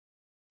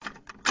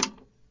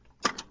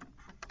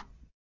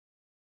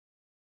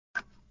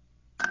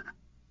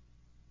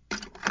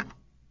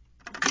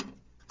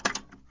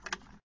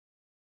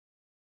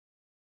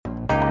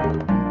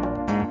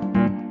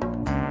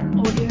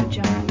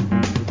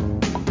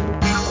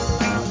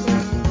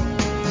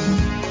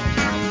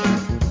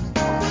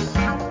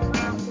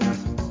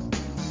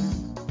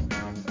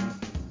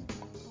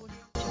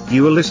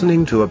You are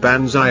listening to a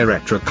Banzai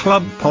Retro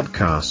Club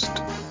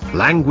podcast.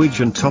 Language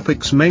and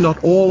topics may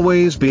not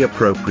always be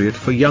appropriate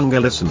for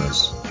younger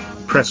listeners.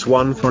 Press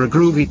 1 for a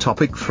groovy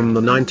topic from the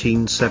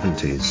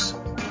 1970s.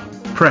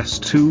 Press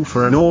 2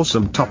 for an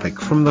awesome topic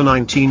from the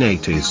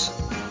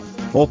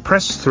 1980s. Or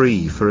press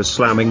 3 for a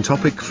slamming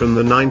topic from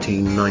the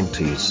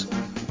 1990s.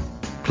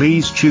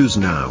 Please choose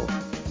now.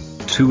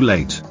 Too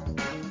late.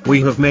 We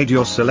have made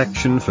your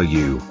selection for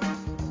you.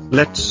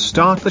 Let's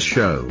start the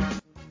show.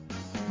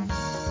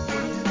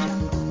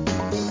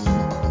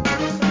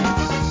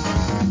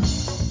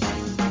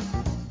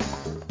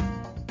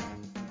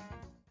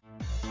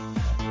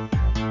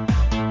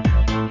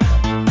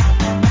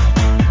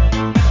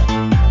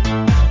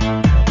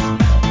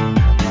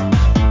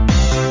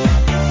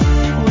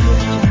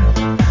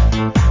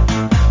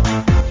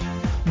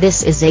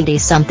 This is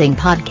 80-something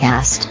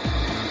podcast.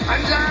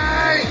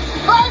 Banzai!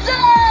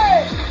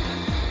 Banzai!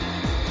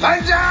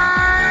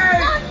 Banzai!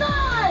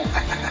 Banzai!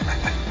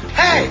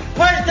 Hey,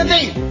 where's the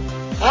meat?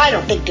 I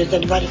don't think there's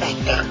anybody back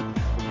there.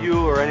 Have you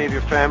or any of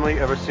your family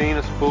ever seen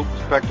a spook,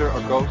 specter, or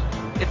ghost?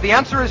 If the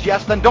answer is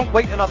yes, then don't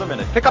wait another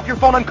minute. Pick up your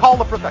phone and call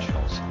the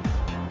professionals.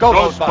 Go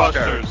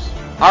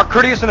Ghostbusters! Our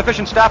courteous and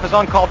efficient staff is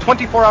on call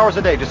 24 hours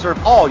a day to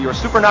serve all your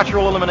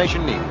supernatural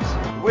elimination needs.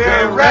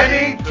 We're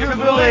ready to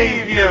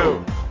believe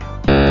you!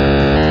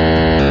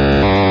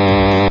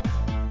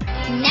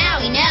 Now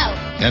we know.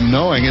 And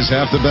knowing is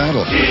half the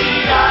battle.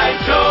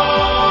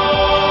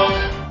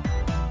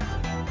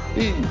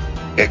 Be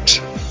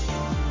excellent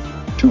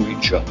to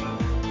each other.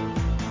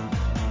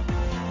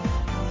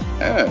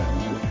 And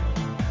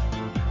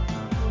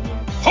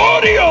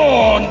party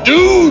on,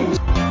 dudes!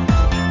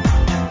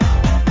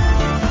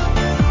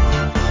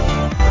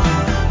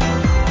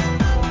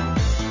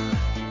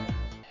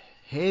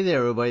 Hey there,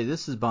 everybody.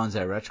 This is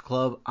Banzai Retro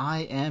Club.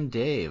 I am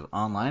Dave.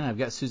 Online, I've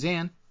got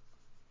Suzanne.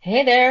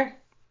 Hey there.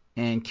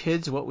 And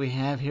kids, what we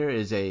have here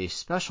is a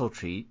special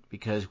treat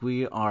because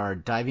we are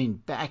diving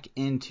back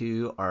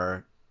into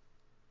our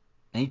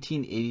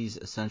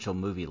 1980s essential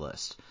movie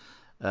list.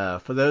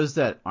 For those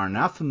that are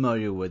not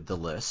familiar with the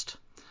list,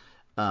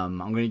 I'm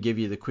going to give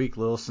you the quick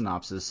little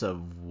synopsis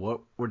of what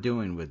we're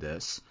doing with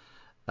this.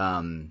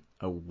 A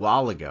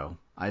while ago,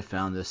 I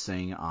found this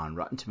thing on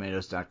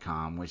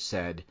RottenTomatoes.com, which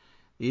said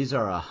these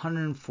are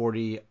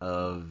 140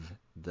 of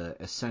the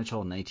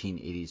essential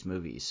 1980s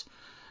movies.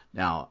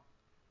 Now,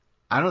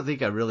 I don't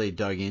think I really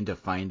dug in to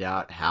find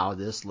out how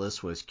this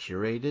list was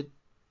curated,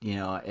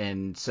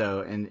 and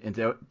so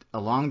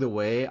along the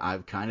way,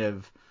 I've kind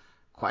of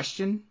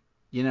questioned,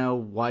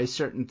 why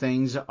certain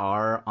things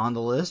are on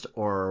the list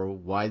or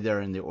why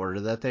they're in the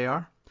order that they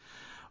are.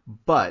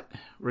 But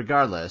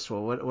regardless,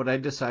 what I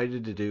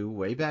decided to do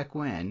way back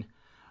when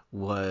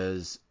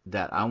was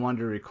that I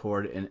wanted to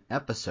record an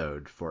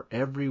episode for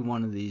every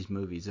one of these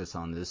movies that's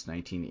on this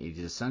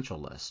 1980s essential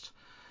list.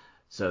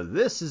 So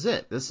this is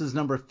it. This is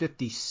number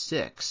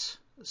 56.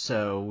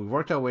 So we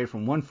worked our way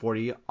from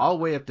 140 all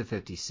the way up to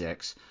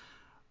 56.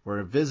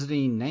 We're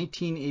visiting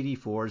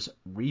 1984's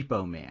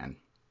Repo Man.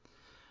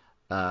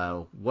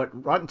 What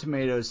Rotten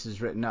Tomatoes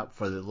has written up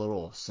for the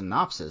little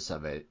synopsis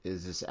of it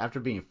is this: after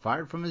being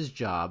fired from his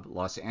job,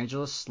 Los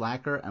Angeles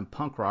slacker and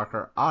punk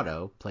rocker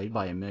Otto, played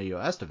by Emilio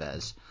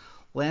Estevez,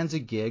 lands a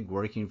gig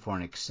working for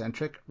an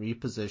eccentric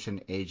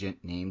reposition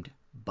agent named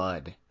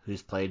Bud,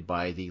 who's played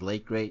by the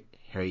late great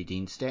Harry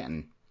Dean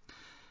Stanton.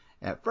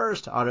 At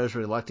first, Otto's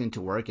reluctant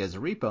to work as a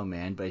repo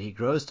man, but he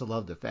grows to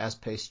love the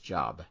fast-paced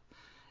job.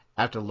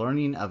 After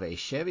learning of a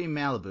Chevy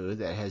Malibu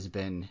that has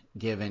been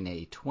given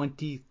a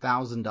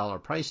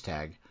 $20,000 price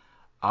tag,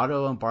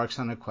 Otto embarks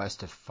on a quest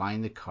to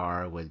find the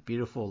car with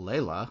beautiful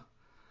Layla,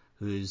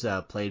 who's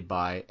played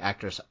by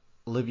actress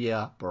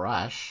Olivia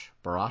Barash,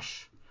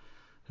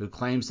 who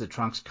claims the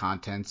trunk's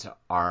contents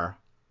are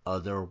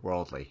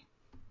otherworldly.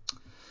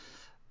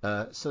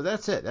 So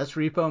that's it. That's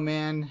Repo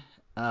Man.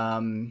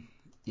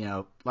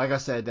 Like I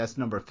said, that's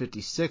number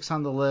 56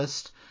 on the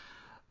list.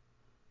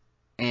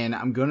 And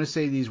I'm going to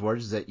say these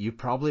words that you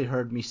probably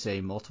heard me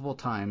say multiple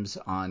times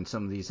on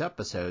some of these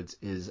episodes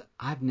is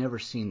I've never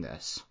seen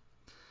this.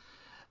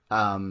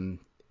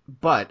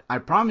 But I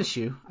promise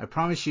you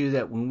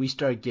that when we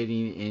start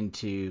getting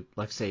into,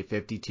 let's say,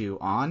 52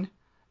 on,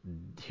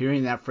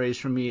 hearing that phrase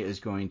from me is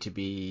going to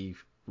be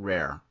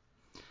rare.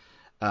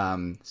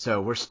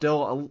 So we're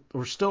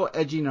still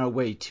edging our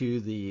way to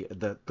the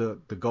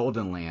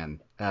golden land,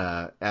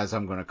 as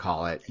I'm going to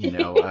call it.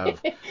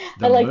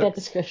 I like that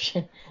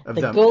description.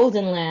 The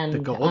golden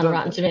land on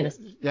Rotten Tomatoes.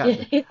 Yeah,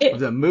 of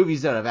the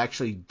movies that I've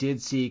actually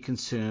did see,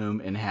 consume,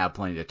 and have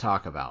plenty to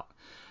talk about.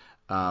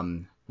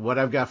 What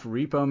I've got for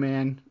Repo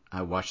Man,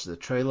 I watched the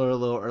trailer a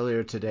little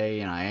earlier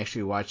today, and I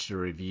actually watched a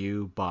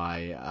review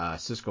by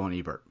Siskel and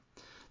Ebert.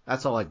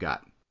 That's all I've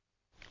got.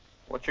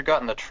 What you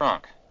got in the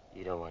trunk?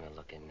 You don't want to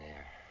look in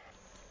there.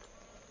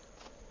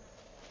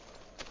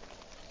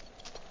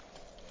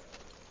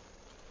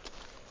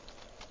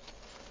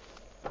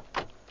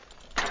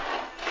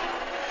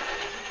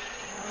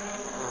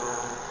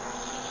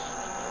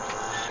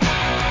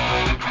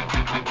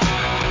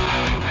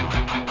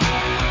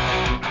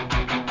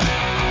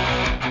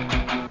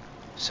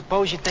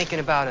 Suppose you're thinking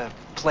about a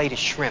plate of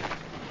shrimp.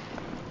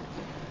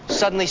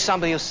 Suddenly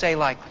somebody will say,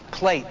 like,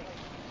 plate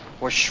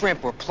or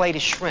shrimp or plate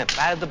of shrimp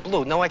out of the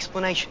blue. No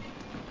explanation.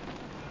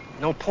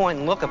 No point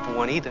in looking for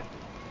one either.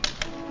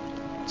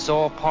 It's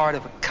all part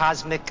of a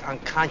cosmic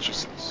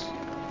unconsciousness.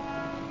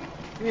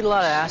 You eat a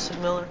lot of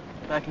acid, Miller,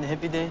 back in the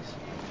hippie days?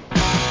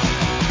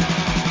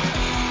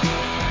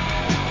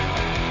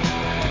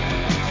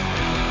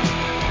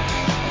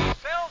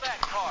 Sell that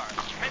car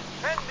and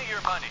send me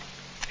your money.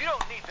 You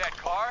don't need that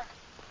car.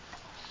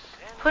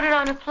 Put it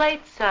on a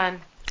plate, son.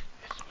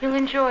 You'll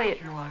enjoy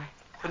it more.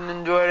 Couldn't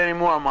enjoy it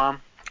anymore,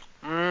 Mom.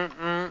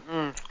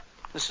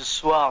 This is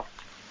swell.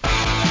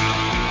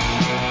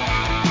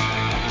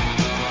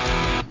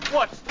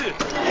 What's this?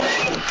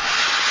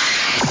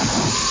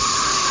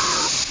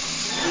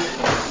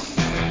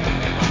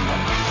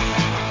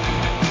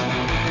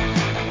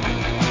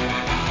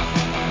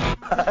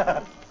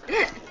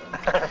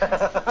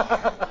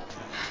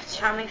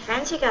 Charming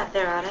friends you got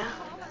there, Otto.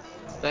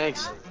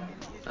 Thanks.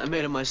 I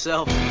made it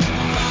myself.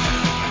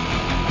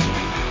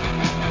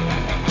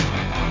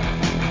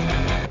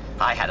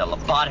 I had a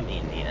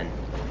lobotomy in the end.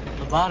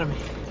 Lobotomy?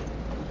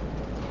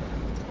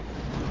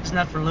 Isn't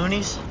that for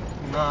loonies?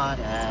 Not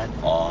at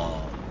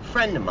all. A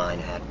friend of mine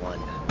had one.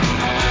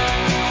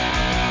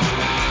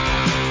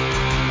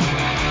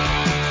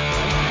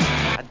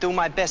 I do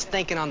my best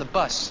thinking on the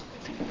bus.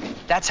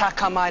 That's how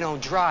come I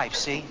don't drive,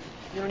 see?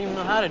 You don't even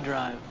know how to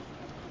drive.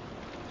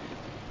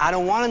 I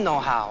don't want to know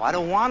how. I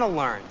don't want to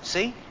learn,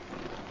 see?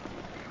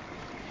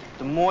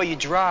 The more you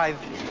drive,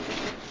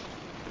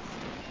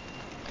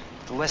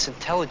 the less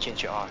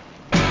intelligent you are.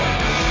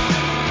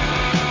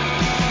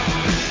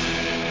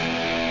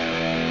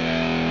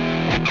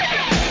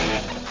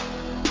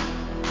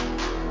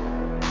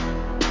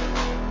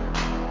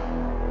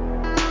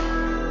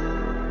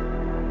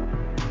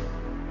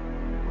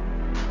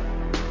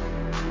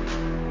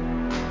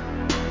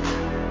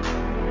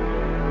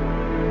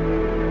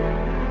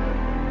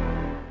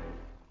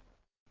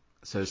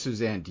 So,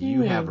 Suzanne, do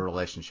you have a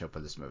relationship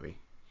with this movie?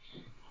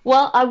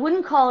 Well, I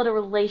wouldn't call it a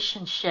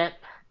relationship.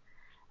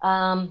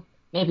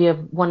 Maybe a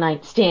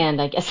one-night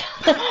stand, I guess.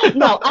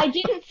 No, I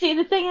didn't see.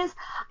 The thing is,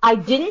 I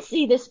didn't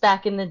see this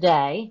back in the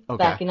day,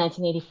 back in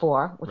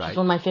 1984, which is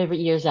one of my favorite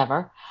years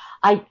ever.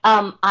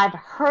 I've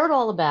heard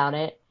all about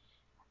it.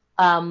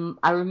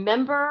 I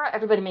remember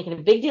everybody making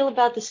a big deal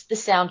about the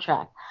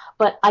soundtrack,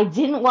 but I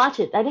didn't watch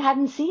it. I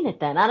hadn't seen it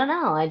then. I don't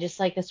know. I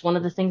just it's one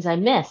of the things I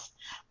missed.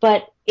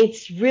 But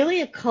it's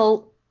really a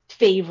cult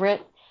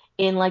favorite.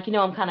 In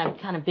I'm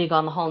kind of big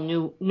on the whole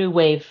new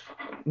wave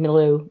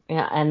milieu,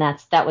 yeah, and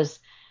that was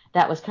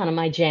kind of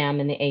my jam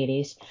in the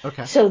 80s.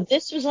 Okay. So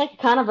this was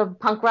kind of a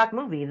punk rock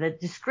movie. The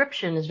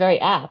description is very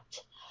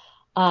apt,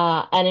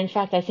 and in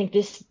fact, I think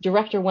this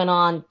director went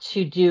on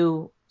to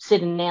do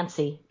Sid and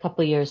Nancy a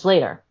couple of years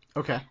later.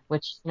 Okay.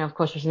 Which of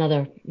course was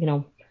another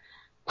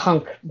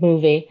punk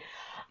movie.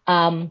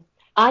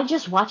 I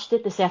just watched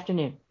it this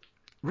afternoon.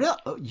 Real?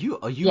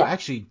 You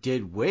actually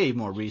did way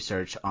more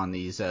research on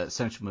these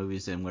essential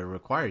movies than we're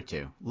required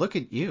to. Look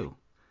at you.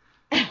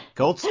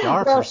 Gold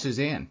star for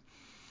Suzanne.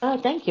 Oh,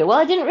 thank you. Well,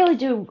 I didn't really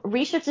do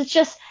research. It's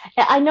just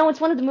I know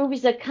it's one of the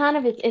movies that kind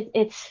of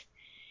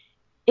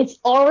its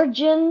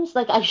origins.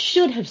 I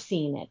should have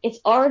seen it. Its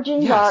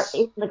origins are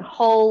in the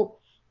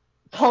whole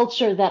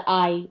culture that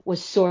I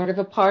was sort of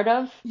a part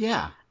of.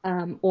 Yeah.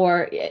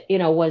 Or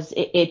was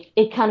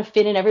it kind of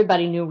fit in.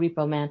 Everybody knew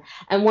Repo Man.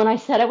 And when I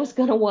said I was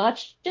going to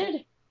watch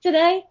it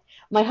today,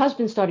 my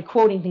husband started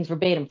quoting things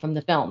verbatim from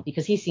the film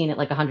because he's seen it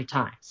 100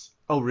 times.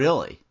 Oh,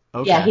 really?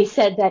 Okay. Yeah, he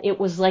said that it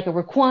was a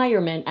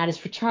requirement at his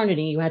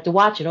fraternity. You had to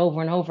watch it over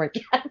and over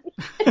again.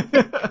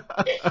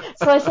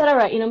 So I said, all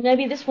right,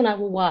 maybe this one I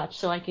will watch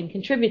so I can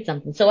contribute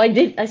something. So I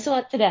did. I saw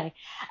it today.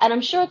 And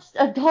I'm sure it's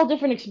a whole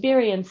different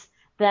experience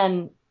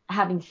than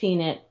having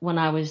seen it when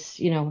I was,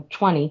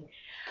 20.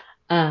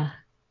 And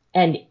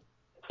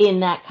in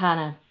that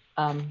kind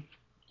of,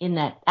 in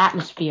that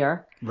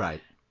atmosphere.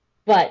 Right.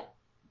 But,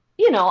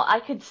 I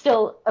could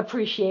still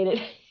appreciate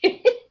it.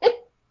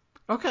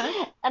 Okay.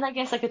 And I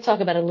guess I could talk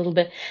about it a little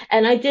bit.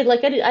 And I did, I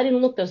didn't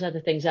look those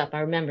other things up. I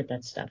remembered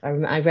that stuff.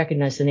 I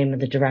recognized the name of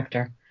the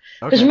director.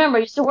 Because remember,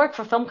 I used to work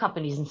for film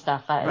companies and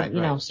stuff,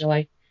 so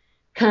I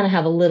kind of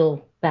have a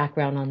little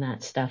background on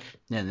that stuff.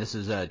 Yeah, and this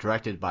is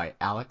directed by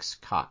Alex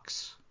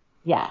Cox.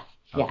 Yeah,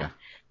 yeah. Okay.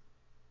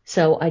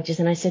 So I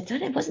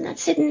said, wasn't that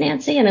Sid and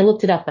Nancy? And I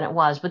looked it up, and it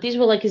was. But these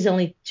were his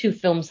only two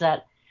films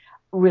that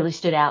really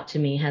stood out to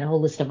me. He had a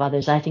whole list of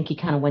others. I think he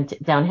kind of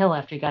went downhill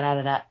after he got out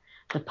of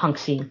the punk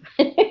scene.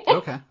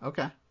 Okay.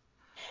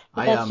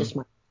 But that's just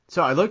my...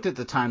 So I looked at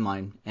the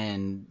timeline,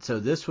 and so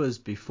this was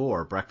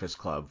before Breakfast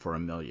Club for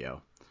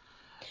Emilio.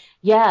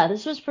 Yeah,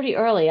 this was pretty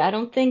early. I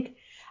think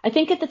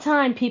at the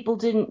time people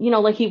didn't,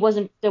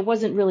 there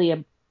wasn't really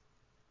a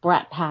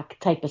Brat Pack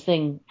type of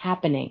thing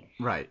happening.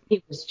 Right.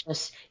 He was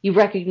just, you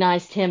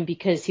recognized him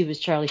because he was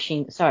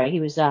he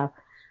was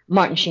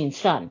Martin Sheen's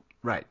son.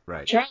 Right.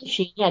 Charlie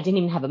Sheen, didn't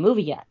even have a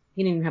movie yet.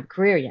 He didn't even have a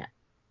career yet.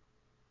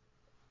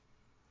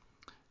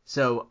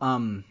 So,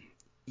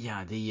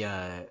 Yeah,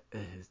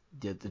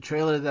 the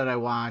trailer that I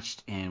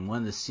watched and one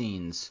of the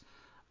scenes,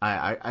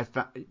 I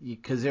found,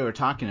 because they were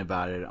talking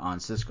about it on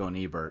Siskel and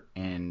Ebert,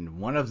 and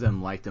one of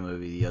them liked the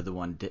movie, the other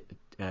one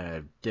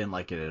didn't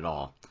like it at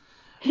all.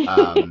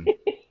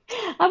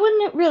 I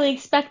wouldn't really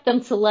expect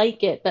them to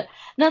like it, but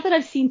not that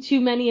I've seen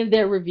too many of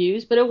their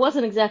reviews, but it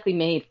wasn't exactly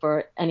made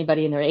for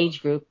anybody in their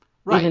age group,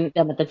 right. Even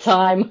them at the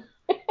time.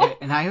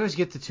 And I always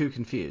get the two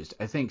confused.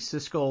 I think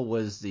Siskel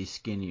was the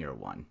skinnier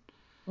one.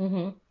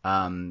 Mm-hmm.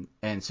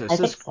 And so I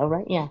think so,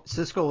 right? Yeah.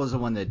 Siskel was the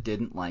one that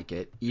didn't like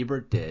it.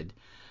 Ebert did.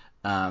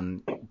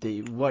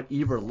 What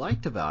Ebert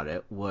liked about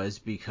it was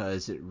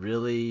because it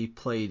really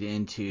played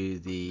into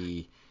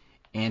the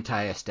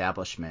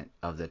anti-establishment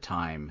of the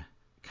time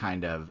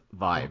kind of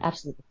vibe. Yeah,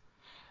 absolutely.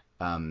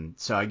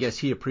 So I guess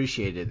he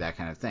appreciated that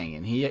kind of thing,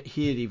 and he had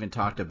even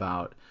talked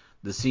about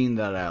the scene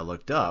that I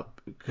looked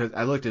up, because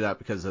I looked it up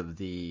because of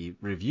the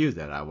review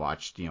that I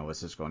watched, with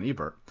Siskel and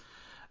Ebert.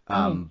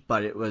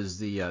 But it was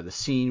the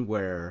scene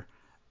where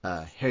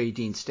Harry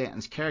Dean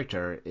Stanton's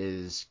character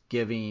is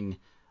giving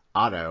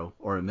Otto,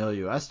 or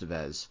Emilio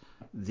Estevez,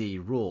 the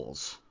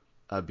rules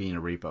of being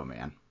a repo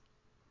man.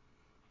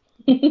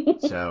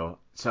 So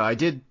I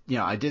did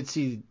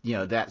see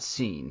that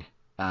scene,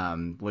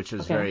 which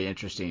was very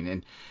interesting.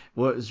 And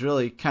what was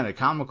really kind of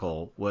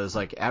comical was,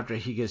 like, after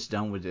he gets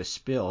done with this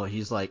spill,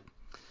 he's like,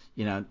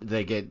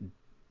 they get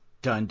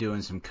done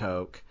doing some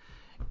coke,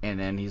 and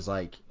then he's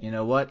like, you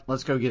know what,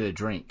 let's go get a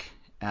drink.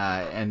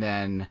 And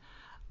then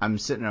I'm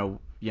sitting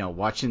there,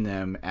 watching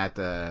them at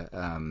the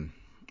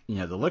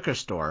the liquor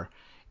store,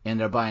 and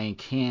they're buying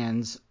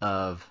cans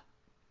of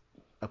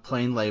a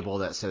plain label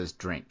that says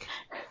drink.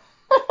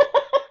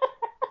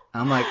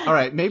 I'm like, all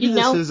right, maybe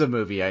this is a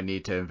movie I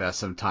need to invest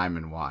some time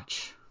and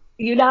watch.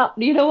 You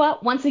know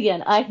what? Once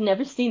again, I've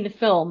never seen the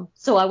film,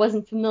 so I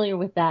wasn't familiar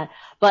with that.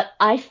 But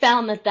I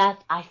found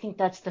I think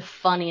that's the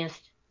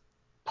funniest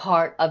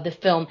part of the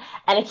film.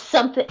 And it's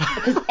something,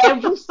 because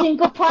every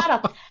single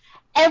product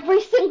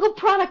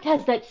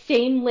has that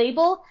same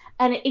label,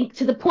 and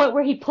to the point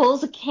where he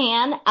pulls a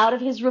can out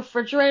of his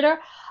refrigerator,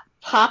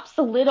 pops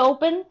the lid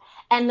open,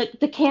 and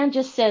the can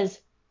just says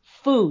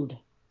food.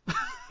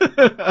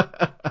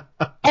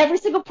 Every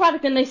single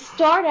product, and they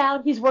start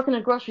out, he's working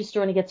at a grocery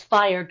store and he gets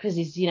fired because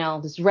he's,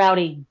 this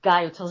rowdy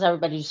guy who tells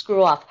everybody to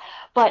screw off.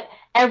 But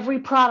every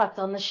product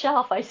on the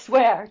shelf, I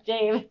swear,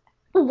 Dave,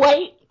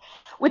 white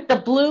with the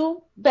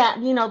blue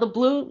the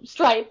blue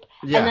stripe,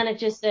 and then it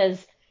just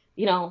says,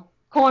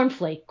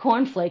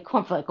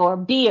 cornflake, or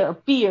beer.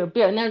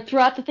 And then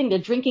throughout the thing, they're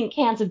drinking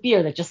cans of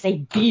beer that just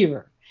say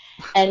beer.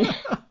 And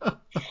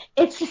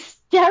it's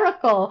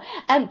hysterical.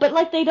 But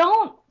like, they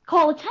don't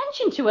call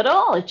attention to it at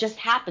all. It just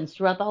happens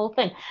throughout the whole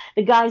thing.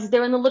 The guys,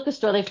 they're in the liquor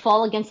store, they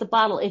fall against the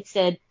bottle. It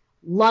said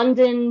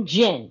London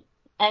Gin.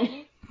 And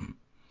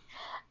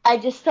I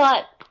just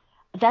thought,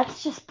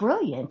 that's just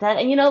brilliant.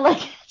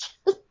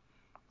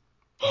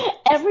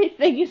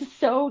 Everything is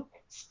so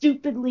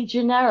stupidly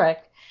generic.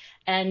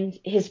 And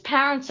his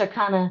parents are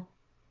kind of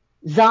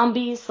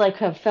zombies, like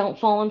have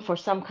fallen for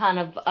some kind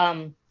of,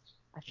 I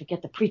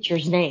forget the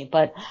preacher's name,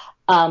 but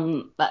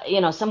some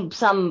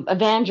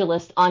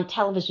evangelist on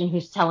television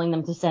who's telling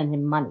them to send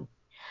him money.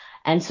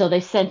 And so they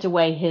sent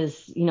away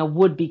his,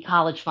 would-be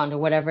college fund or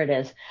whatever it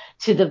is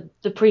to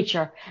the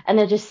preacher. And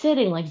they're just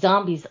sitting like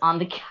zombies on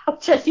the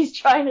couch as he's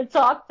trying to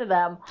talk to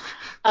them,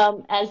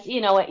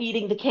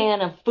 eating the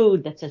can of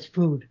food that says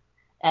food.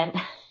 And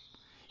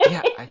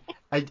yeah,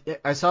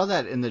 I saw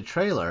that in the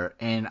trailer,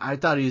 and I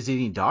thought he was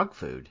eating dog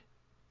food.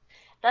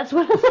 That's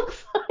what it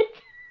looks like.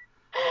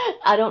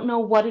 I don't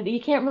know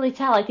you can't really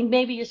tell. I think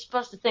maybe you're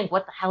supposed to think,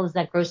 what the hell is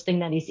that gross thing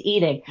that he's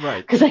eating?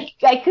 Right. Because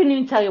I couldn't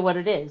even tell you what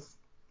it is.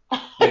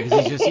 Yeah, because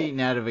he's just eating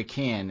out of a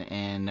can,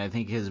 and I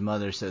think his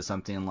mother says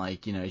something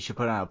like, you should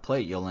put it on a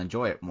plate, you'll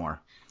enjoy it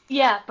more.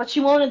 Yeah, but she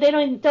won't. They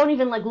don't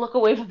even like look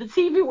away from the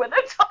TV when they're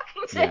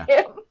talking to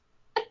him.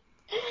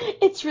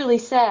 It's really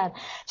sad.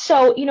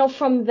 So,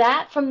 from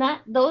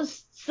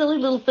those silly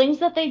little things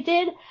that they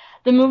did,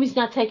 the movie's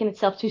not taking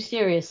itself too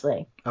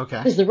seriously. Okay.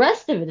 Because the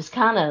rest of it is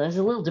is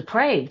a little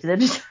depraved.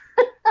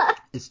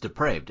 It's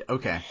depraved.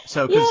 Okay.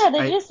 So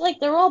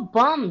they're all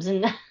bums,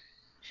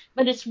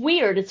 but it's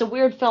weird. It's a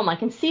weird film. I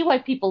can see why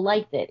people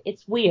liked it.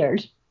 It's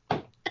weird.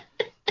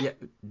 Yeah,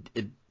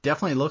 it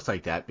definitely looks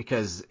like that,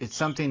 because it's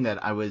something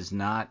that I was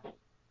not,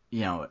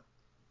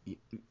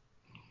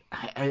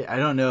 I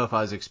don't know if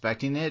I was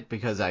expecting it,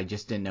 because I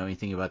just didn't know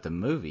anything about the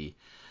movie.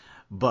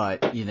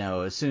 But,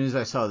 as soon as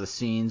I saw the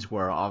scenes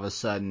where all of a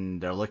sudden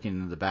they're looking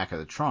in the back of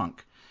the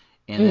trunk,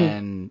 and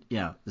then,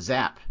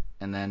 zap,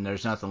 and then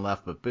there's nothing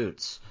left but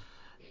boots.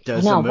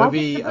 Does the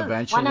movie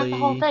eventually... Why not the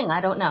whole thing?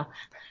 I don't know.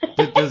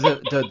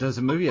 does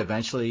the movie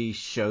eventually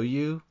show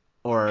you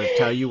or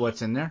tell you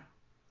what's in there?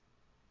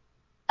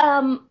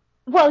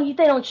 Well, they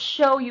don't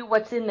show you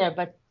what's in there,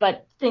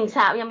 but things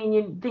happen. I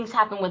mean, things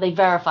happen where they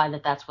verify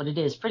that that's what it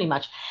is, pretty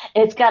much.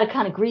 It's got a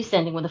kind of grease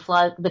ending where the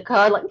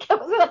car like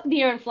goes up in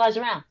the air and flies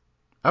around.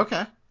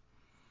 Okay.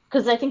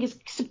 Because I think it's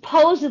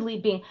supposedly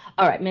being...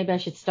 All right, maybe I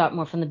should start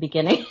more from the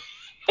beginning.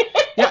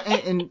 Yeah,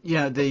 and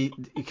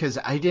because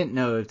I didn't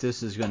know if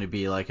this is going to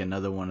be like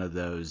another one of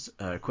those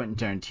Quentin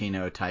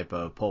Tarantino type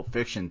of Pulp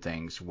Fiction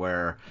things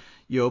where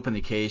you open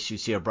the case, you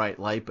see a bright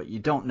light, but you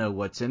don't know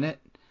what's in it.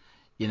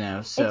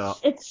 So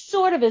it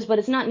sort of is, but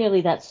it's not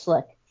nearly that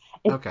slick.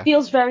 It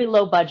feels very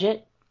low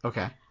budget.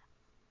 Okay.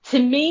 To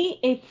me,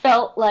 it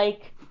felt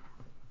like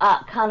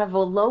kind of a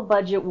low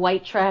budget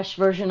white trash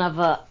version of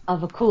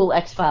a cool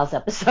X-Files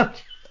episode.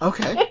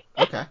 Okay.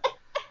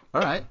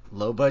 All right.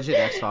 Low budget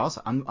X-Files.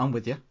 I'm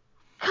with you.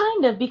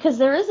 Kind of, because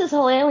there is this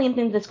whole alien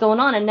thing that's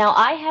going on, and now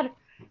I had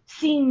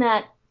seen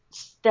that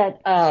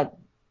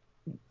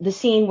the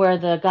scene where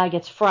the guy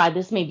gets fried.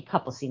 There's maybe a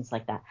couple scenes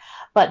like that,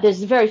 but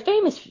there's a very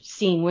famous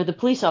scene where the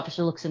police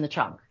officer looks in the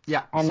trunk.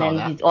 Yeah, and saw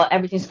then that.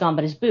 Everything's gone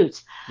but his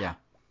boots. Yeah.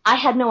 I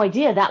had no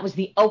idea that was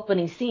the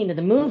opening scene of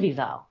the movie,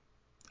 though.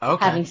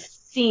 Okay. Having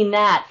seen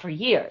that for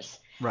years.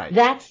 Right.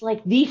 That's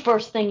like the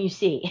first thing you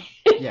see.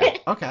 Yeah.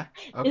 Okay.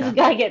 Is a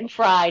guy getting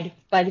fried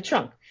by the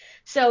trunk.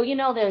 So,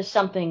 there's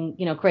something,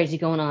 crazy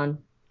going on.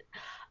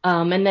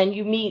 And then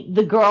you meet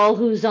the girl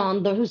who's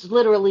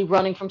literally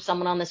running from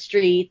someone on the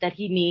street that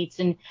he meets,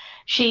 and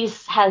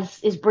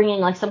is bringing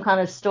like some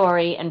kind of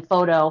story and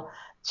photo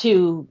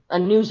to a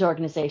news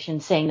organization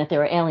saying that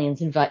there are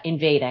aliens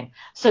invading.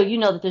 So you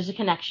know that there's a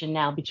connection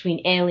now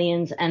between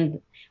aliens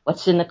and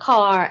what's in the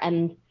car,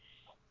 and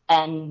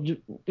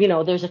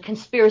there's a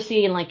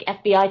conspiracy and like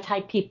FBI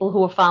type people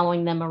who are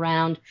following them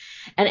around,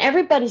 and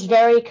everybody's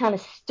very kind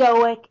of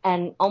stoic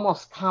and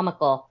almost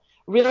comical,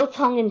 real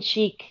tongue in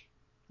cheek,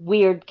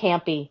 weird,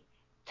 campy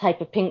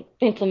type of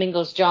Pink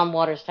Flamingos, John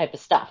Waters type of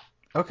stuff.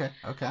 Okay.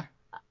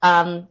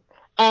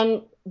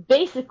 And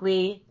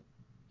basically,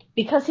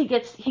 because he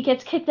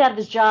gets kicked out of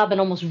his job and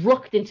almost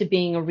rooked into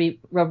being a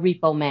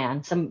repo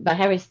man.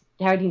 Harry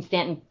Dean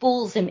Stanton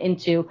fools him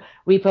into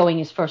repoing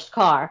his first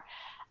car,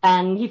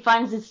 and he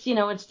finds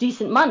it's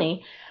decent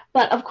money.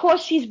 But of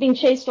course, he's being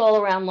chased all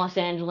around Los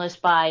Angeles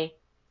by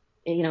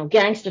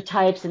gangster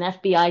types and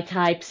FBI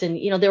types, and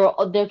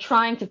they're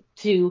trying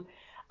to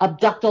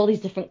abduct all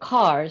these different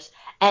cars,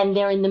 and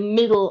they're in the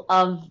middle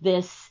of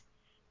this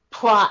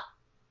plot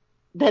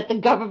that the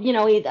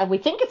government, we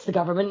think it's the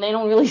government, they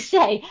don't really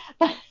say,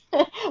 but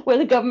where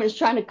the government is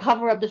trying to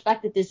cover up the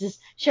fact that there's this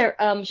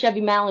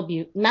Chevy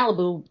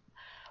Malibu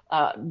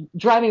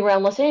driving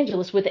around Los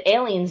Angeles with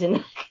aliens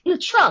in the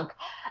trunk.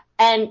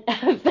 And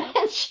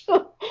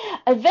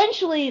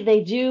eventually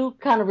they do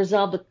kind of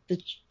resolve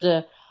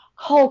the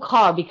whole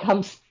car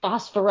becomes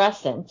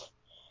phosphorescent,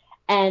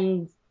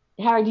 and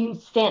Harry Dean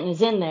Stanton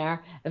is in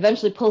there,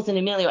 eventually pulls in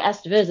Emilio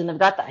Estevez, and they've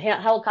got the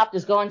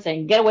helicopters going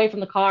saying, get away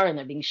from the car, and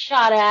they're being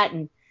shot at,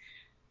 and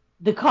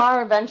the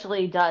car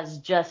eventually does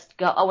just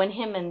go,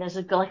 and there's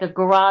a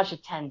garage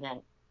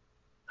attendant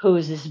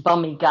who's this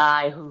bummy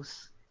guy who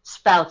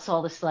spouts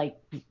all this like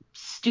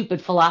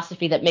stupid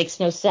philosophy that makes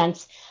no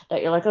sense,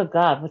 that you're like, oh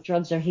God, what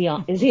drugs is he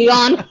on?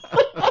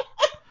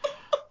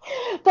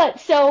 But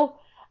so,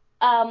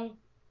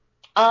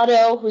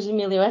 Otto, who's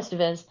Emilio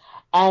Estevez,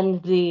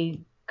 and the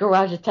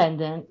garage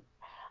attendant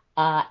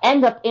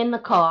end up in the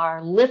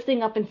car,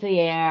 lifting up into the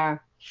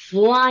air,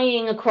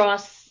 flying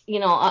across,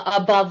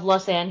 above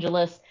Los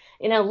Angeles,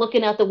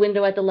 looking out the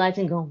window at the lights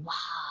and going, wow.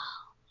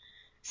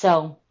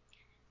 So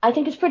I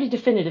think it's pretty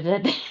definitive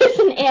that there's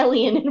an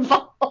alien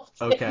involved.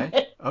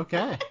 Okay.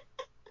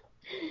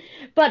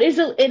 But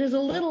it is a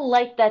little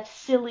like that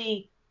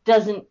silly,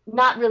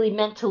 not really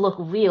meant to look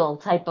real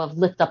type of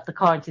lift up the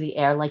car into the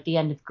air, like the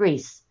end of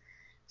Grease.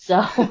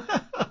 So,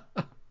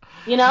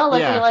 you're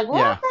like,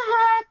 what the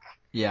heck?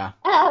 Yeah.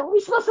 Are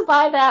we supposed to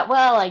buy that?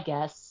 Well, I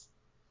guess.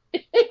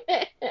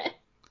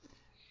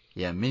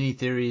 Yeah, many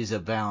theories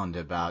abound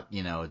about,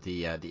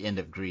 the end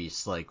of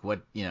Grease. Like,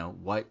 where are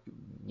they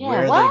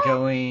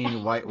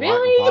going? Why?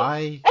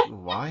 Really?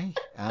 Why?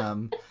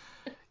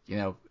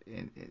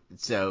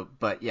 So,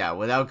 but yeah,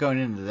 without going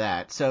into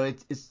that. So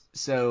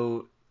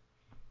so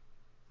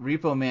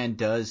Repo Man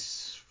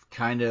does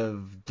kind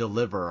of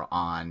deliver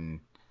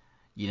on,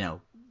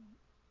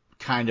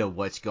 kind of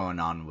what's going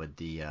on with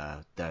the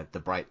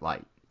bright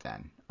light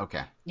then.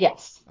 Okay.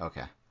 Yes.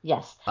 Okay.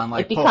 Yes.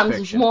 Unlike it becomes Pulp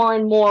Fiction. more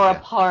and more a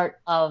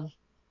part of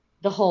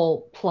the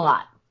whole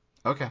plot.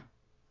 Okay.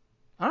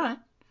 All right.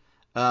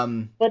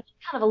 But kind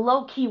of a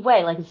low-key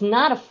way. Like, it's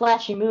not a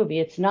flashy movie.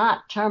 It's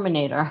not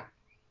Terminator.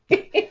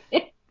 Okay.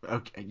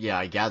 Yeah,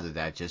 I gathered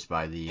that just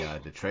by the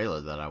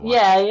trailer that I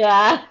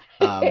watched.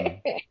 Yeah.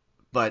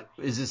 But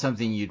is this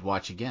something you'd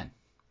watch again?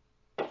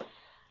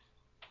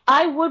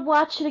 I would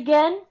watch it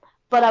again,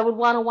 but I would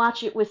want to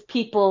watch it with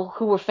people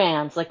who were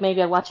fans. Like,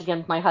 maybe I'd watch it again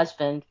with my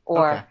husband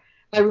or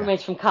my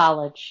roommates from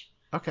college.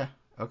 Okay.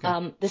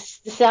 The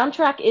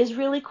soundtrack is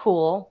really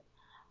cool.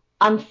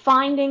 I'm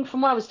finding,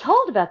 from what I was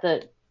told about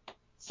the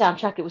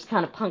soundtrack, it was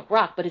kind of punk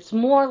rock, but it's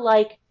more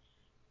like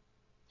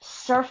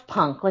surf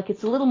punk. Like,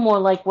 it's a little more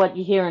like what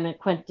you hear in a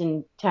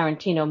Quentin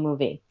Tarantino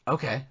movie.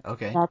 Okay.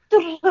 Kind of,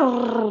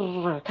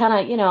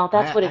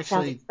 that's what it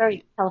sounds like. It's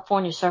very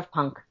California surf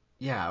punk.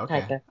 Yeah,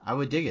 okay. I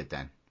would dig it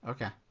then.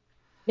 Okay.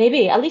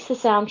 Maybe, at least the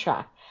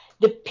soundtrack.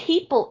 the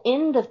people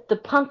in the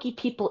punky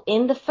people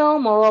in the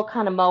film are all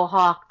kind of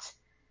mohawked,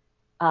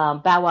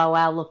 bow wow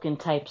wow looking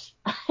types.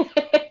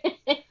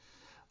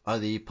 Are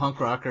the punk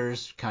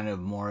rockers kind of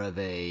more of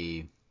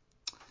a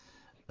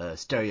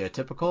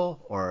stereotypical,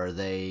 or are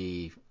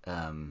they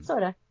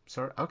Sort of.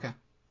 Okay,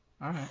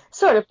 all right.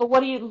 Sort of. But what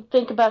do you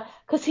think about?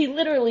 Because he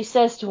literally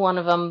says to one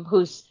of them,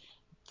 who's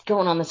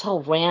going on this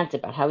whole rant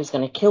about how he's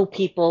going to kill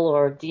people,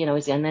 or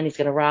and then he's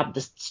going to rob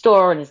the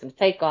store and he's going to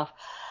take off.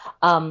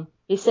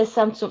 He says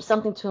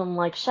something to him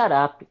like, "Shut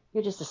up!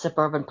 You're just a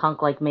suburban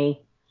punk like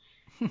me."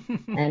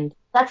 And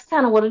that's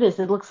kind of what it is.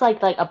 It looks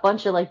like a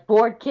bunch of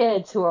bored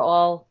kids who are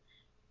all,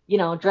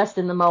 dressed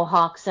in the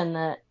mohawks and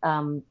the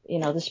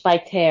the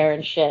spiked hair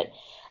and shit,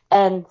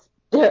 and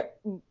they're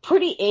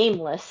pretty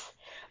aimless.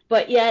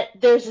 But yet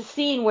there's a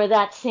scene where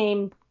that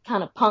same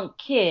kind of punk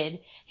kid,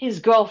 his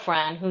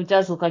girlfriend, who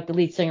does look like the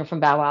lead singer from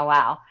Bow Wow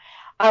Wow,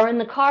 are in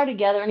the car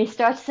together, and he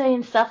starts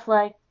saying stuff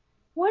like,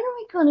 "When are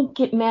we going to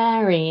get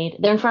married?"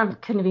 They're in front of a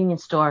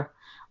convenience store.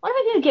 "When are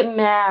we going to get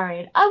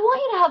married? I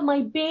want you to have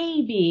my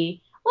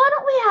baby. Why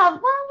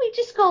don't we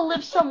just go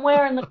live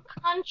somewhere in the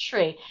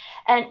country?"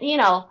 And,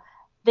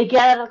 they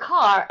get out of the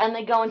car and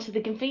they go into the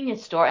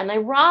convenience store and they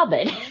rob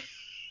it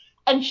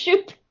and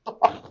shoot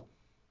people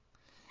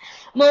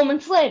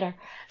moments later.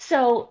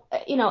 So,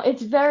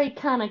 it's very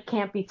kind of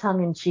campy,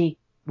 tongue-in-cheek,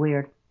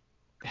 weird.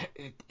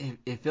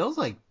 It feels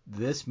like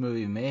this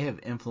movie may have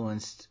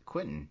influenced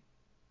Quentin.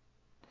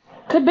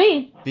 Could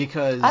be.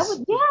 Because I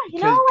would,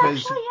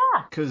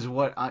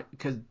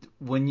 Because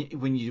when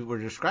you were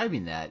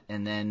describing that,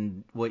 and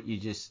then what you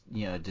just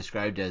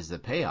described as the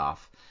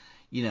payoff,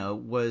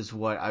 was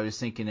what I was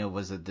thinking of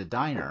was at the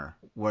diner,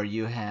 where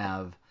you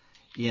have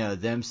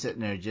them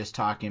sitting there just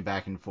talking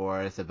back and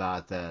forth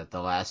about the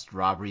last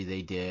robbery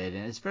they did,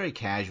 and it's very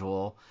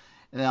casual,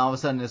 and then all of a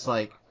sudden it's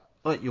like,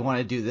 "What, you want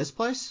to do this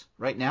place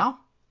right now?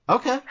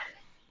 Okay.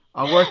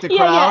 I'll work the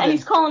crowd." Yeah, and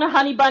he's calling her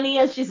Honey Bunny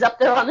as she's up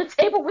there on the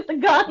table with the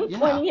gun,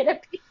 pointing it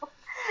at people.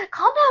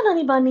 "Calm down,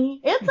 Honey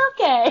Bunny. It's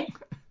okay."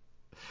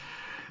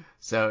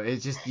 So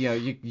it's just,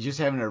 you're just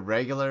having a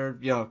regular,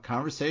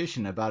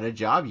 conversation about a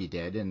job you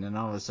did, and then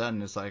all of a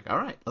sudden it's like, "All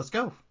right, let's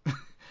go."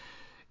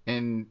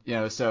 And,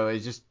 so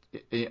it's just,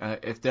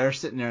 if they're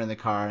sitting there in the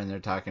car and they're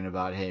talking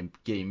about, hey,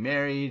 getting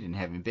married and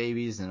having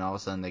babies, and all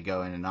of a sudden they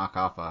go in and knock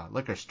off a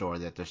liquor store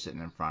that they're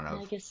sitting in front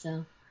of. I guess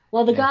so.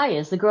 Well, the guy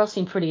is. The girl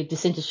seemed pretty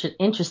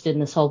interested in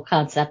this whole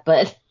concept,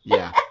 but...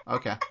 Yeah,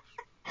 okay.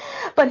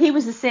 But he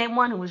was the same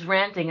one who was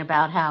ranting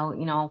about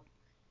how,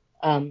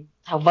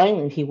 how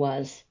violent he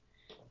was.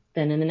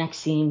 Then in the next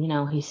scene,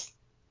 he's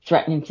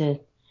threatening to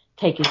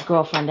take his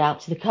girlfriend out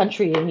to the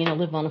country and,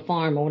 live on a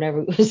farm or whatever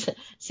it was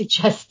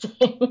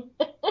suggesting.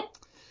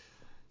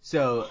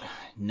 So,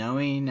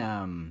 knowing,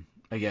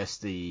 I guess,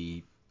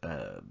 the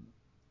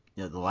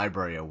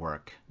library of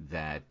work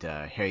that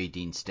Harry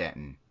Dean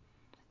Stanton,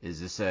 is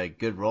this a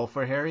good role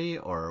for Harry,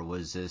 or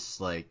was this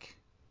like,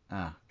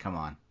 come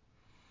on?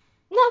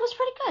 No, it was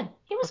pretty good.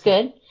 He was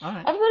good. All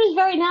right. Everybody was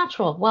very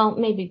natural. Well,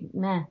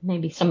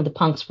 maybe some of the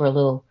punks were a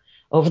little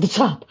over the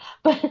top,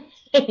 but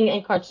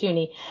and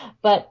cartoony.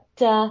 But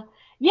I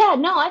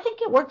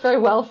think it worked very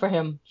well for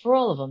him, for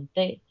all of them.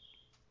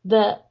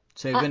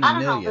 So even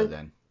Amelia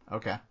then.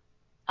 Okay.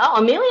 Oh,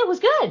 Amelia was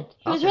good.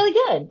 He was really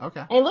good. Okay.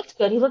 And he looked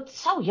good. He looked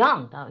so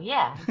young, though.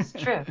 Yeah, it's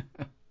true.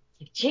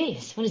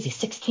 Geez, what is he,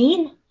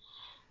 16?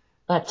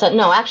 But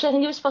no, actually, I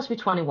think he was supposed to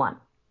be 21.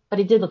 But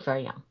he did look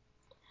very young.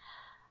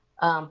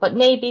 But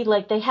maybe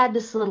they had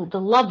the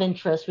love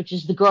interest, which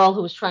is the girl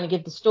who was trying to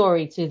give the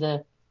story to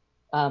the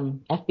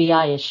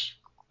FBI-ish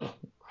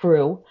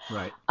crew.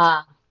 Right.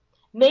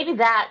 Maybe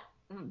that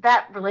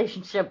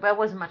relationship, that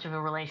wasn't much of a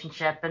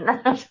relationship, and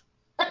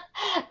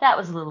that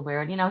was a little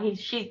weird.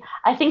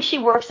 I think she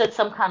works at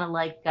some kind of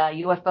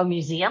UFO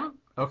museum.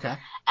 Okay.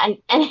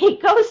 And he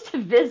goes to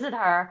visit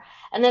her,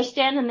 and they're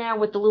standing there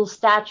with the little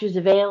statues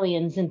of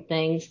aliens and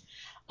things,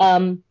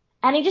 and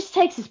he just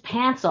takes his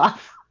pants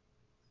off.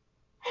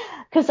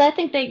 Because I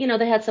think they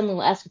had some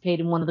little escapade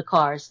in one of the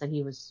cars that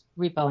he was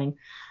repoing.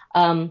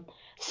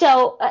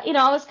 So,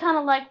 I was kind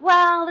of like,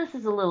 well, this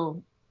is a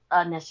little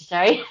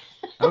unnecessary.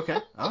 Okay,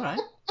 all right.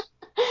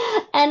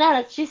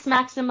 And she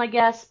smacks him, I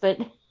guess, but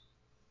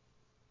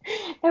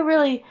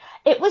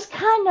it was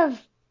kind of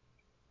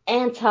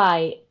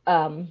anti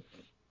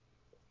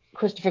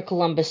Christopher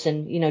Columbus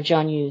and,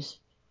 John Hughes.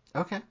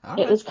 Okay, all right.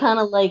 It was kind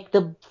of like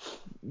the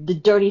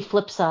dirty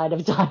flip side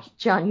of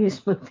John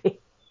Hughes' movie.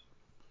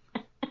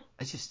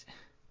 It's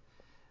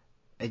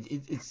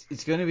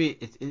going to be,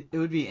 it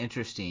would be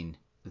interesting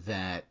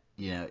that,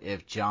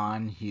 if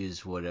John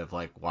Hughes would have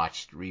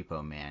watched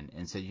Repo Man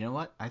and said, you know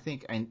what, I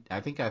think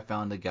I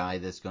found a guy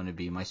that's going to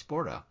be my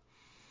Sporto.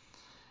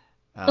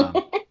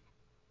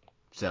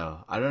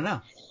 So I don't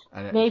know.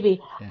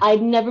 Maybe. Yeah.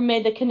 I'd never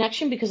made the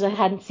connection because I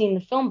hadn't seen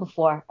the film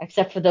before,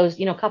 except for those,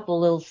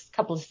 couple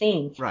of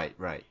scenes. Right.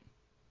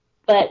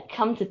 But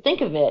come to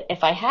think of it,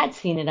 if I had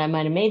seen it, I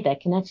might have made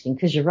that connection,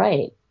 because you're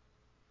right.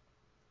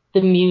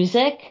 The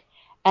music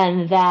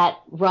and that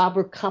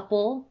robber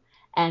couple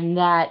and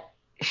that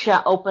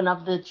open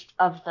of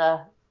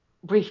the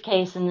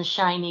briefcase and the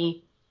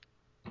shiny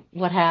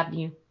what have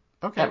you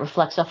that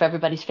reflects off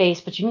everybody's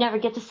face, but you never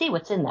get to see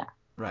what's in there.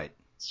 Right.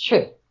 It's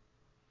true.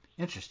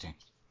 Interesting.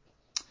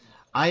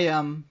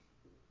 I'm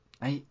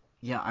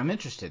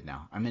interested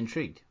now. I'm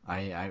intrigued.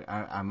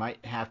 I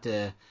might have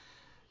to,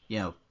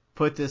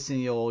 put this in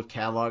the old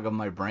catalog of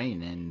my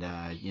brain, and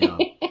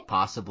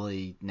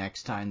possibly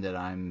next time that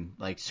I'm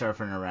like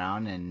surfing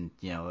around and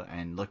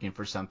and looking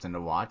for something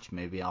to watch,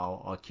 maybe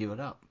I'll queue it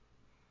up.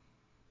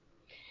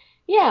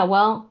 Yeah,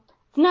 well,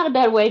 it's not a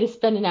bad way to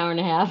spend an hour and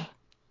a half.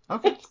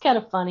 Okay. It's kind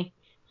of funny.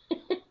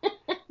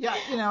 Yeah,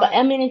 But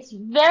I mean, it's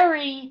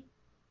very,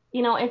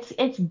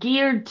 it's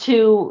geared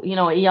to,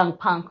 a young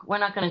punk. We're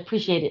not going to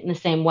appreciate it in the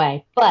same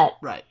way, but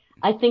right.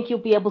 I think you'll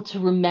be able to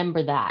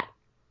remember that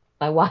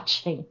by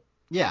watching.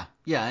 Yeah,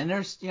 and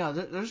there's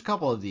a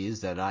couple of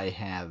these that I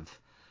have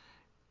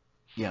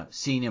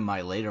seen in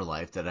my later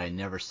life that I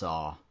never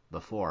saw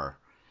before,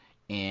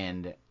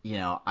 and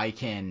I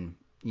can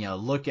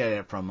look at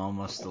it from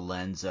almost the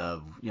lens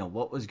of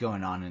what was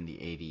going on in the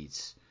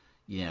 80s,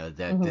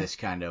 that this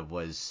kind of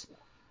was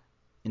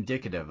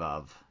indicative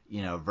of,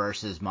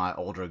 versus my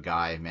older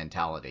guy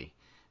mentality,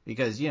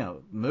 because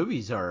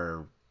movies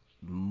are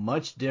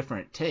much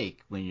different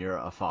take when you're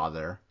a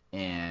father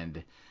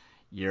and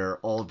you're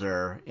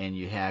older and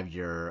you have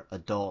your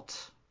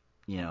adult,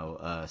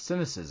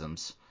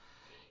 cynicisms.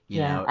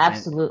 Yeah,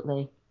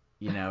 absolutely.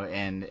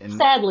 And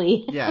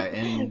sadly, yeah,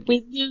 and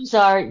we lose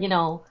our,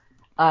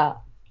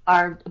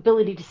 our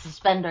ability to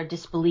suspend our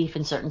disbelief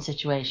in certain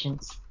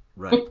situations.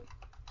 Right.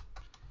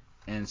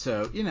 And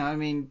so,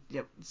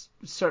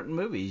 certain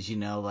movies,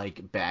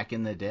 like back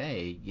in the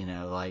day,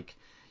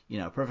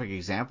 a perfect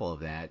example of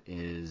that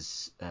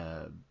is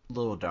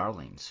Little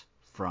Darlings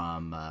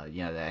from,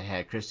 that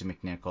had Kristen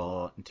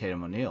McNichol and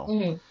Tatum O'Neal.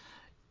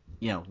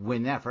 Mm-hmm.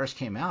 When that first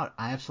came out,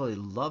 I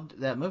absolutely loved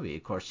that movie.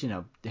 Of course,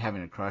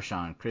 having a crush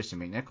on Kristen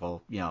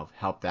McNichol,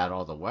 helped that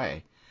all the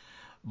way.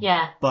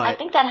 Yeah, but I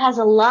think that has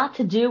a lot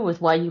to do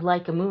with why you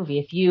like a movie.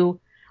 If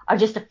you are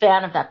just a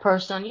fan of that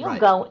person, you'll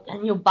go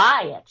and you'll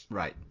buy it.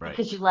 Right.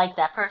 Because you like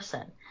that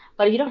person.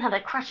 But you don't have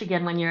that crush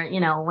again when you're,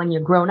 when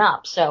you're grown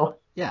up. So.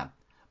 Yeah.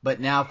 But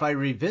now if I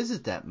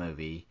revisit that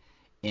movie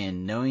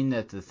and knowing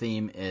that the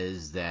theme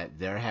is that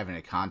they're having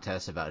a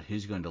contest about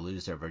who's going to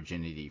lose their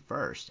virginity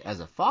first, as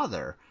a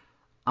father,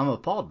 I'm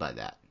appalled by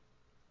that.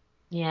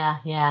 Yeah.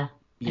 I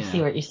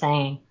see what you're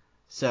saying.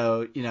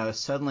 So,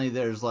 suddenly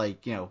there's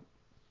like,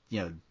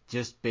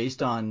 just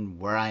based on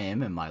where I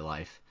am in my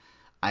life,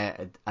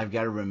 I've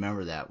got to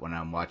remember that when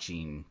I'm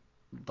watching,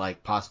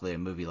 like, possibly a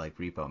movie like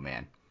Repo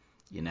Man.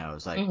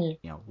 It's like,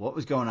 what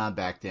was going on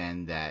back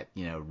then that,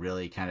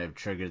 really kind of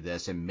triggered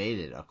this and made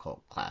it a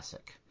cult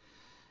classic.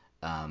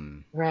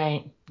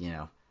 Right.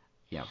 Yeah.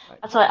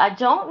 That's why I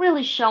don't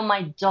really show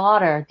my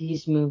daughter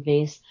these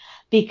movies,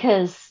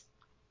 because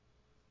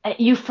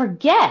you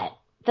forget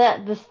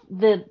that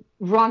the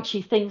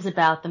raunchy things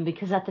about them,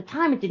 because at the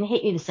time it didn't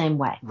hit you the same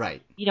way.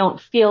 Right. You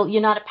don't feel,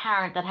 you're not a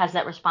parent that has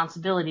that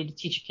responsibility to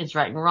teach your kids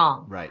right and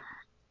wrong. Right.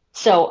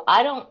 So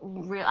I don't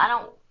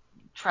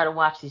try to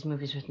watch these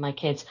movies with my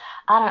kids.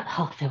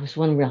 There was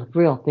one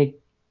real big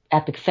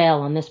epic fail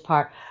on this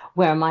part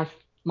where my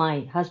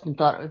husband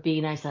thought it would be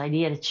a nice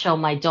idea to show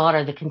my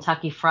daughter the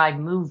Kentucky Fried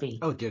Movie.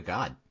 Oh, dear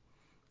God.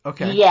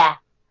 Okay. Yeah.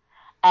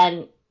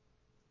 And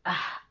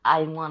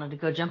I wanted to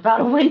go jump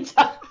out a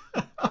window.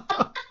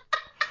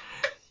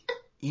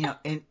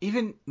 And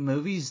even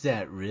movies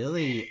that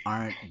really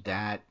aren't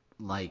that,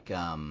 like,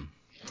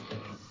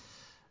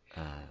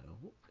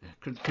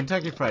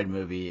 Kentucky Fried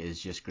Movie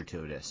is just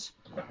gratuitous.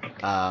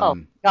 Oh,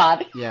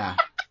 God. Yeah.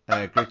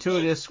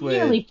 Gratuitous with...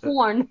 Nearly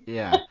porn.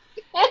 Yeah.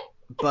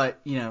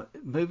 But,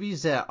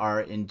 movies that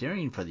are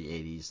endearing for the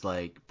 80s,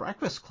 like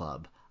Breakfast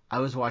Club, I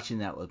was watching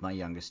that with my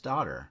youngest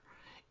daughter.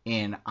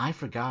 And I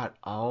forgot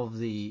all of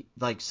the,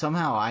 like,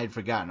 somehow I had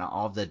forgotten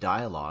all of the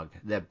dialogue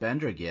that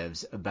Bender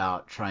gives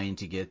about trying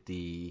to get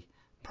the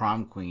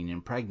prom queen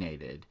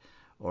impregnated,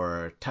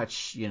 or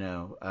touch,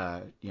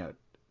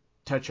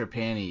 touch her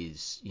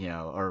panties,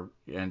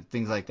 and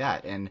things like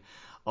that. And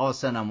all of a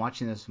sudden I'm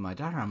watching this with my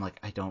daughter. I'm like,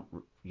 I don't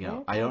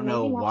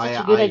know why it's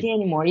not such a good idea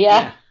anymore.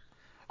 Yeah.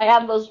 I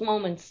have those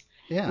moments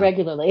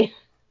regularly.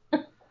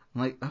 I'm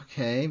like,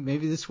 okay,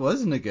 maybe this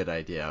wasn't a good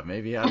idea.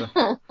 Maybe I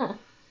don't.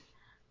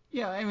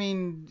 Yeah, I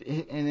mean,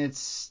 and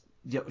it's,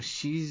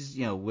 she's,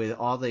 with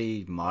all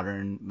the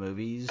modern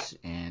movies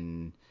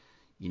and,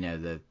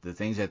 the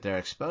things that they're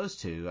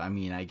exposed to, I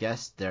mean, I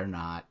guess they're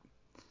not,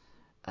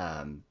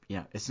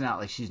 it's not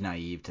like she's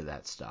naive to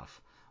that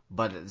stuff.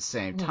 But at the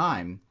same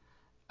time,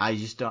 I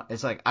just don't,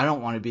 it's like, I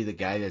don't want to be the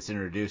guy that's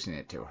introducing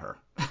it to her.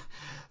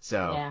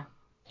 So. Yeah.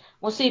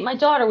 Well, see, my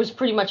daughter was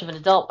pretty much of an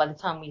adult by the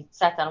time we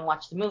sat down and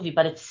watched the movie,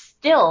 but it's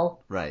still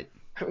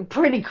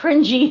pretty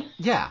cringy.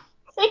 Yeah.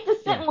 Thing to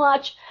sit and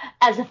watch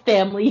as a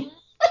family.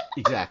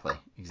 Exactly.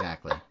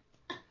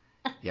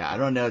 Yeah, I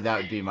don't know.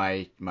 That would be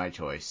my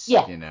choice.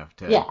 Yeah.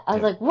 I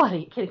was like, what? Are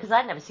you kidding? Because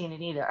I'd never seen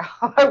it either.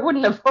 I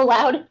wouldn't have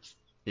allowed it.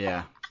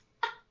 Yeah.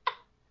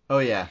 Oh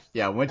yeah.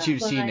 Once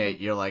you've seen it,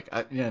 you're like,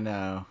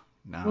 no.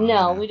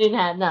 No, we didn't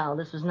have. No,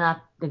 this was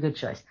not a good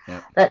choice.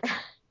 Yep. But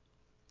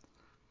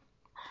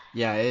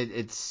yeah,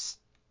 it's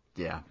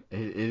it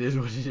is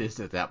what it is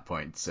at that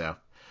point. So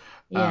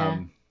yeah.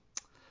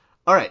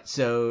 All right.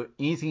 So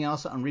anything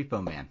else on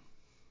Repo Man?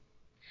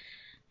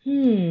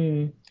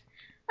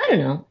 I don't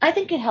know. I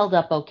think it held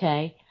up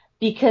okay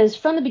because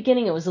from the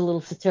beginning it was a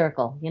little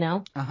satirical, you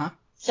know.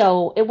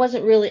 So it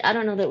wasn't really. I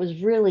don't know that it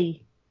was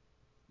really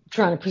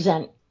trying to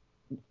present,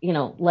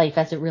 life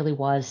as it really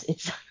was.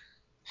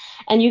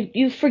 And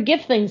you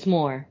forgive things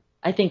more,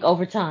 I think,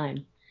 over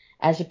time,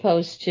 as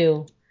opposed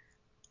to,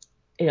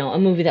 a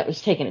movie that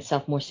was taking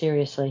itself more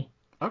seriously.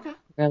 Okay.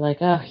 They're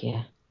like, oh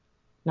yeah,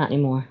 not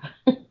anymore.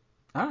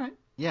 All right.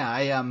 Yeah,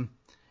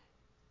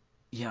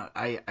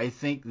 I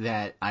think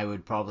that I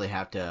would probably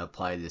have to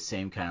apply the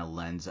same kind of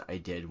lens I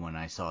did when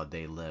I saw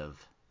They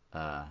Live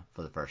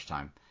for the first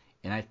time.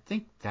 And I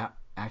think that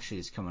actually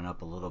is coming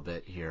up a little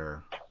bit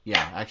here.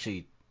 Yeah,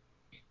 actually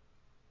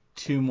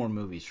 2 more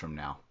movies from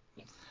now.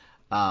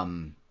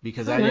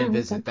 Because I didn't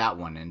visit that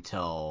one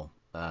until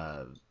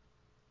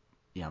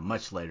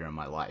much later in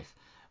my life.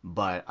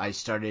 But I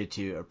started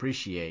to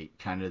appreciate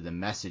kind of the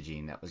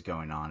messaging that was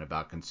going on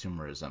about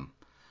consumerism.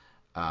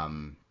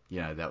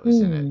 That was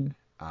in it.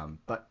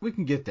 But we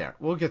can get there.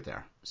 We'll get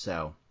there.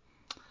 So,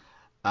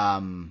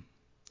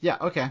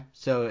 okay.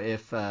 So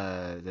if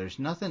there's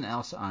nothing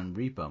else on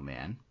Repo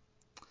Man,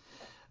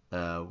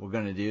 what we're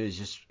going to do is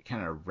just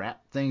kind of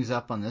wrap things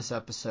up on this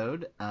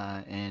episode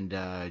and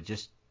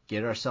just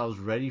get ourselves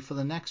ready for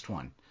the next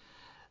one.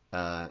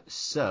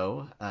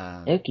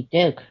 Okey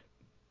doke.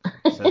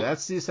 So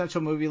that's the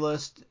essential movie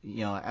list.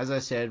 As I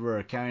said,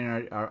 we're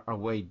counting our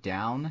way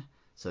down.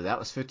 So that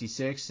was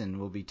 56, and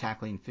we'll be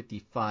tackling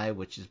 55,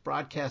 which is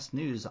broadcast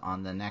news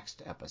on the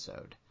next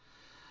episode.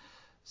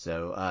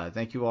 So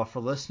thank you all for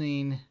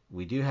listening.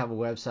 We do have a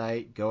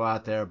website. Go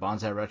out there,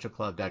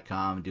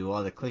 bonsairetroclub.com. Do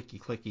all the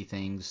clicky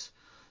things.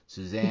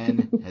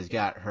 Suzanne has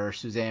got her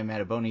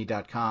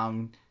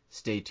SuzanneMataboni.com.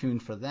 Stay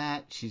tuned for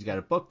that. She's got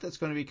a book that's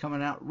going to be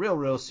coming out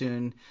real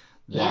soon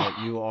that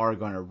you are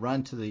going to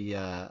run to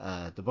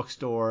the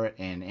bookstore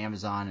and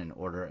Amazon and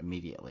order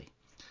immediately.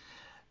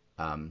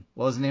 What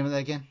was the name of that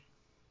again?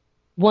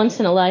 Once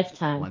in a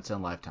Lifetime. Once in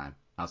a Lifetime.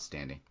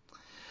 Outstanding.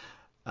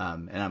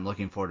 And I'm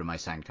looking forward to my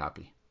signed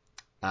copy.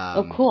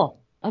 Oh, cool.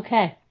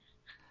 Okay.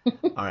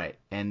 All right.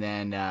 And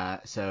then,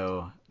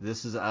 so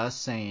this is us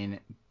saying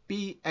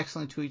be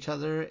excellent to each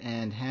other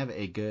and have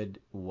a good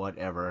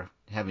whatever,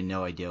 having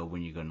no idea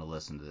when you're going to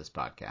listen to this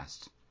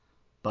podcast.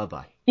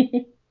 Bye-bye.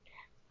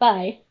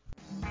 Bye.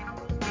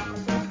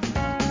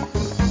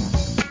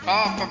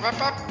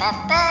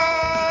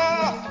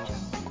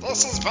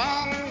 This has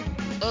been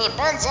a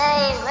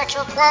Bonsai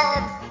Retro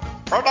Club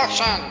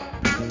production.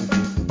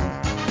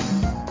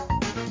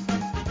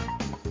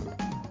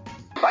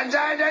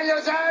 Bonsai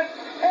Danielson!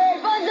 Hey,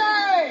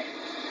 Bonsai!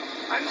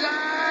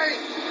 Bonsai!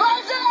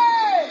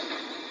 Bonsai!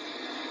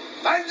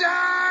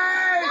 Bonsai!